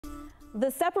The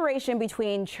separation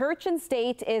between church and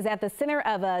state is at the center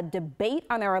of a debate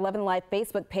on our 11 Live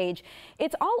Facebook page.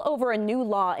 It's all over a new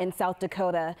law in South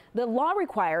Dakota. The law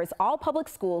requires all public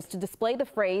schools to display the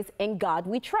phrase, "In God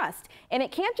We Trust." And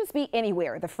it can't just be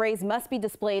anywhere. The phrase must be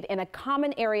displayed in a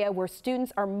common area where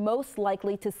students are most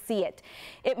likely to see it.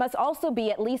 It must also be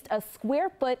at least a square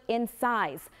foot in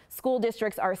size. School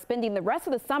districts are spending the rest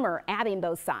of the summer adding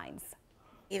those signs.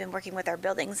 Even working with our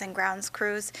buildings and grounds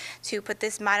crews to put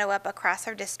this motto up across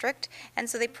our district. And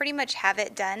so they pretty much have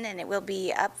it done, and it will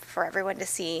be up for everyone to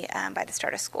see by the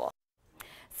start of school.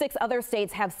 6 other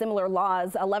states have similar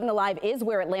laws. 11 Alive is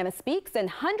where Atlanta speaks, and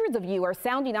hundreds of you are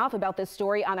sounding off about this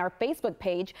story on our Facebook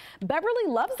page. Beverly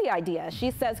loves the idea.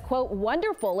 She says, quote,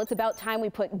 "Wonderful. It's about time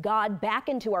we put God back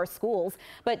into our schools."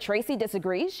 But Tracy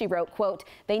disagrees. She wrote, quote,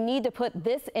 "They need to put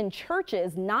this in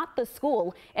churches, not the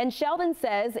school." And Sheldon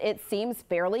says it seems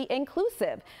fairly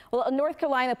inclusive. Well, a North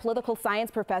Carolina political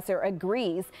science professor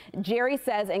agrees. Jerry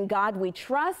says "In God We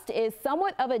Trust" is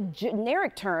somewhat of a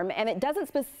generic term, and it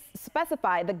doesn't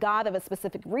specify the God of a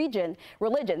specific religion.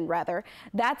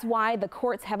 That's why the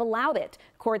courts have allowed it.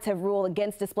 Courts have ruled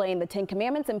against displaying the 10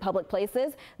 Commandments in public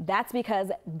places. That's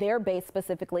because they're based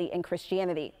specifically in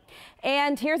Christianity.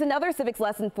 And here's another civics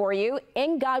lesson for you.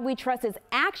 "In God We Trust" is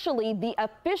actually the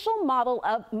official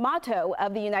motto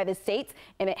of the United States,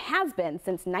 and it has been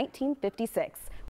since 1956.